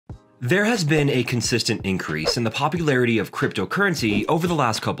There has been a consistent increase in the popularity of cryptocurrency over the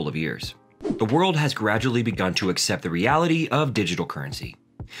last couple of years. The world has gradually begun to accept the reality of digital currency.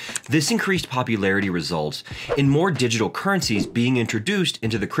 This increased popularity results in more digital currencies being introduced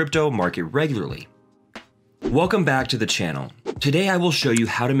into the crypto market regularly. Welcome back to the channel. Today I will show you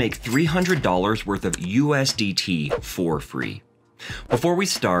how to make $300 worth of USDT for free. Before we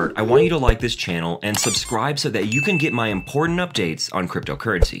start, I want you to like this channel and subscribe so that you can get my important updates on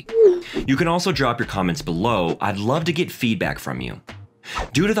cryptocurrency. You can also drop your comments below. I'd love to get feedback from you.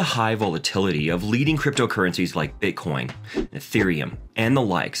 Due to the high volatility of leading cryptocurrencies like Bitcoin, Ethereum, and the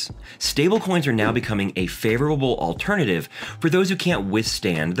likes, stablecoins are now becoming a favorable alternative for those who can't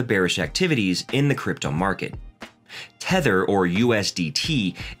withstand the bearish activities in the crypto market. Tether, or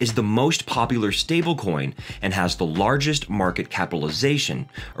USDT, is the most popular stablecoin and has the largest market capitalization,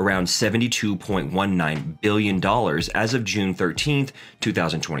 around $72.19 billion as of June 13,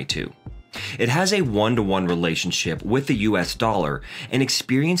 2022. It has a one-to-one relationship with the US dollar and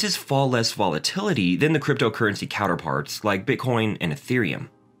experiences far less volatility than the cryptocurrency counterparts like Bitcoin and Ethereum.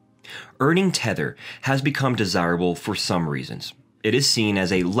 Earning Tether has become desirable for some reasons. It is seen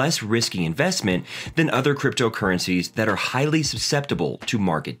as a less risky investment than other cryptocurrencies that are highly susceptible to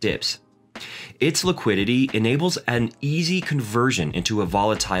market dips. Its liquidity enables an easy conversion into a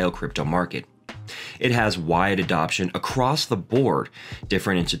volatile crypto market. It has wide adoption across the board.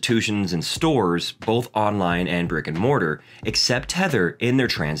 Different institutions and stores, both online and brick and mortar, accept Tether in their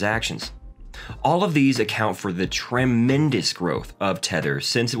transactions. All of these account for the tremendous growth of Tether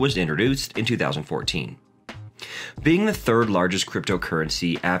since it was introduced in 2014. Being the third largest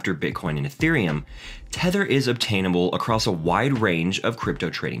cryptocurrency after Bitcoin and Ethereum, Tether is obtainable across a wide range of crypto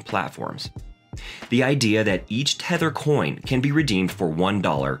trading platforms. The idea that each Tether coin can be redeemed for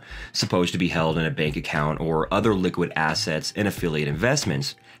 $1, supposed to be held in a bank account or other liquid assets and affiliate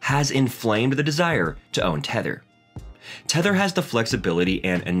investments, has inflamed the desire to own Tether. Tether has the flexibility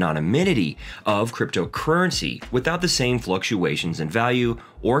and anonymity of cryptocurrency without the same fluctuations in value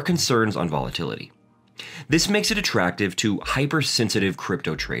or concerns on volatility. This makes it attractive to hypersensitive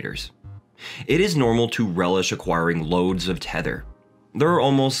crypto traders. It is normal to relish acquiring loads of Tether. There are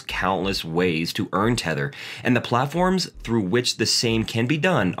almost countless ways to earn Tether, and the platforms through which the same can be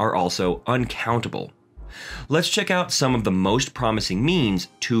done are also uncountable. Let's check out some of the most promising means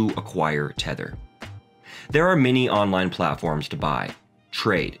to acquire Tether. There are many online platforms to buy,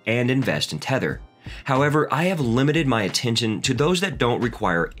 trade, and invest in Tether. However, I have limited my attention to those that don't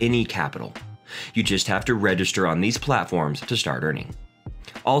require any capital. You just have to register on these platforms to start earning.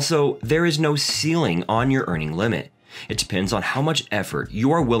 Also, there is no ceiling on your earning limit. It depends on how much effort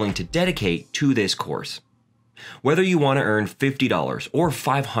you are willing to dedicate to this course. Whether you want to earn $50 or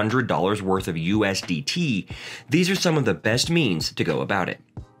 $500 worth of USDT, these are some of the best means to go about it.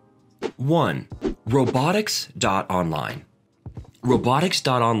 1. Robot.online.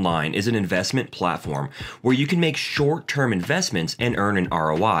 Robot.online is an investment platform where you can make short-term investments and earn an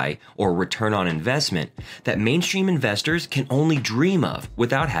ROI, or return on investment, that mainstream investors can only dream of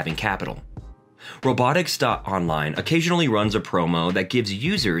without having capital. Robot.online occasionally runs a promo that gives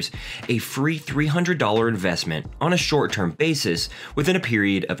users a free $300 investment on a short-term basis within a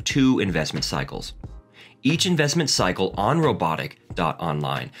period of 2 investment cycles. Each investment cycle on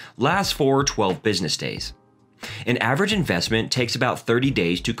Robot.online lasts for 12 business days. An average investment takes about 30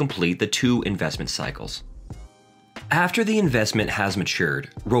 days to complete the 2 investment cycles. After the investment has matured,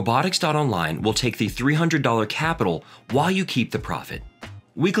 Robot.online will take the $300 capital while you keep the profit.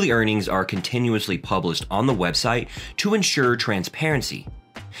 Weekly earnings are continuously published on the website to ensure transparency.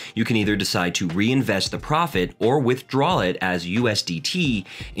 You can either decide to reinvest the profit or withdraw it as USDT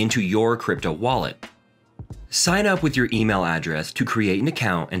into your crypto wallet. Sign up with your email address to create an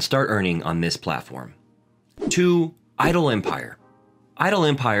account and start earning on this platform. 2. Idle Empire. Idle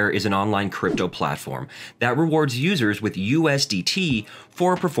Empire is an online crypto platform that rewards users with USDT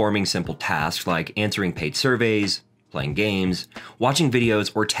for performing simple tasks like answering paid surveys, playing games, watching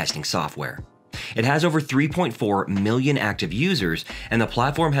videos, or testing software. It has over 3.4 million active users, and the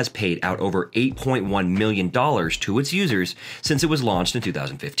platform has paid out over $8.1 million to its users since it was launched in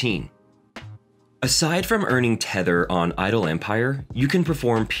 2015. Aside from earning Tether on Idle Empire, you can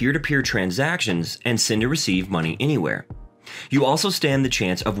perform peer-to-peer transactions and send and receive money anywhere. You also stand the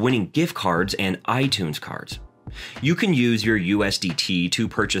chance of winning gift cards and iTunes cards. You can use your USDT to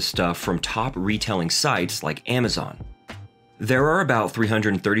purchase stuff from top retailing sites like Amazon. There are about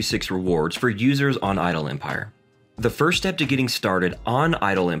 336 rewards for users on Idle Empire. The first step to getting started on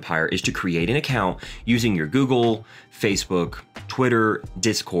Idle Empire is to create an account using your Google, Facebook, Twitter,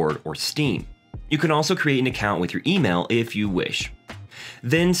 Discord, or Steam. You can also create an account with your email if you wish.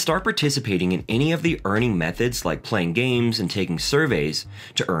 Then start participating in any of the earning methods like playing games and taking surveys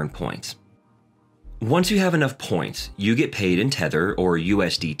to earn points. Once you have enough points, you get paid in Tether or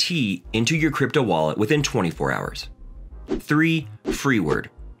USDT into your crypto wallet within 24 hours. 3. Freeword.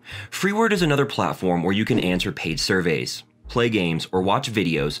 Freeword is another platform where you can answer paid surveys, play games, or watch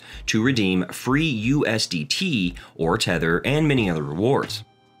videos to redeem free USDT or Tether and many other rewards.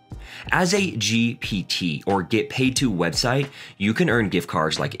 As a GPT or get paid to website, you can earn gift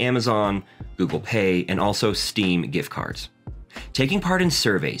cards like Amazon, Google Pay, and also Steam gift cards. Taking part in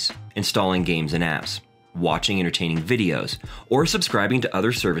surveys, installing games and apps, watching entertaining videos, or subscribing to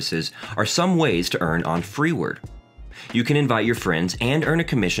other services are some ways to earn on Freeword. You can invite your friends and earn a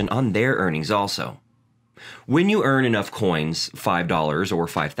commission on their earnings also. When you earn enough coins, $5 or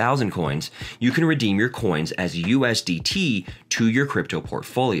 5,000 coins, you can redeem your coins as USDT to your crypto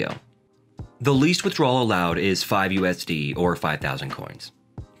portfolio. The least withdrawal allowed is 5 USD or 5,000 coins.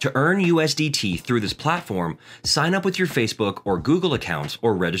 To earn USDT through this platform, sign up with your Facebook or Google accounts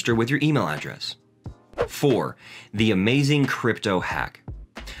or register with your email address. 4. The amazing crypto hack.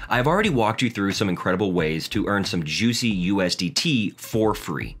 I've already walked you through some incredible ways to earn some juicy USDT for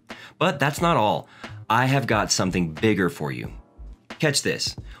free. But that's not all. I have got something bigger for you. Catch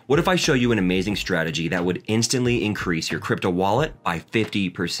this. What if I show you an amazing strategy that would instantly increase your crypto wallet by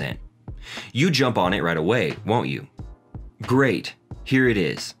 50%? You jump on it right away, won't you? Great. Here it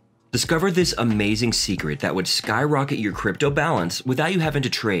is. Discover this amazing secret that would skyrocket your crypto balance without you having to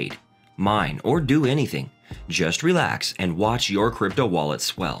trade, mine, or do anything. Just relax and watch your crypto wallet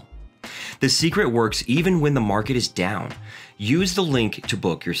swell. The secret works even when the market is down. Use the link to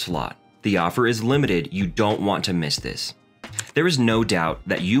book your slot. The offer is limited. You don't want to miss this. There is no doubt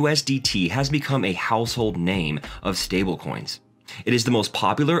that USDT has become a household name of stablecoins. It is the most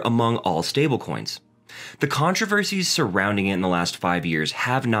popular among all stablecoins. The controversies surrounding it in the last 5 years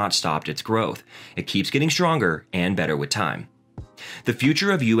have not stopped its growth. It keeps getting stronger and better with time. The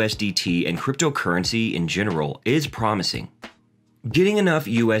future of USDT and cryptocurrency in general is promising. Getting enough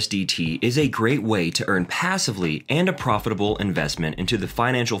USDT is a great way to earn passively and a profitable investment into the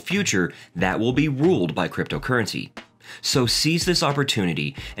financial future that will be ruled by cryptocurrency. So seize this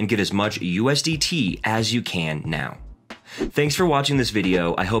opportunity and get as much USDT as you can now. Thanks for watching this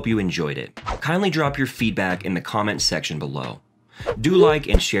video. I hope you enjoyed it. Kindly drop your feedback in the comments section below. Do like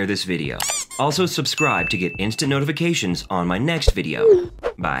and share this video. Also subscribe to get instant notifications on my next video.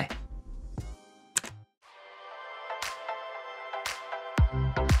 Bye.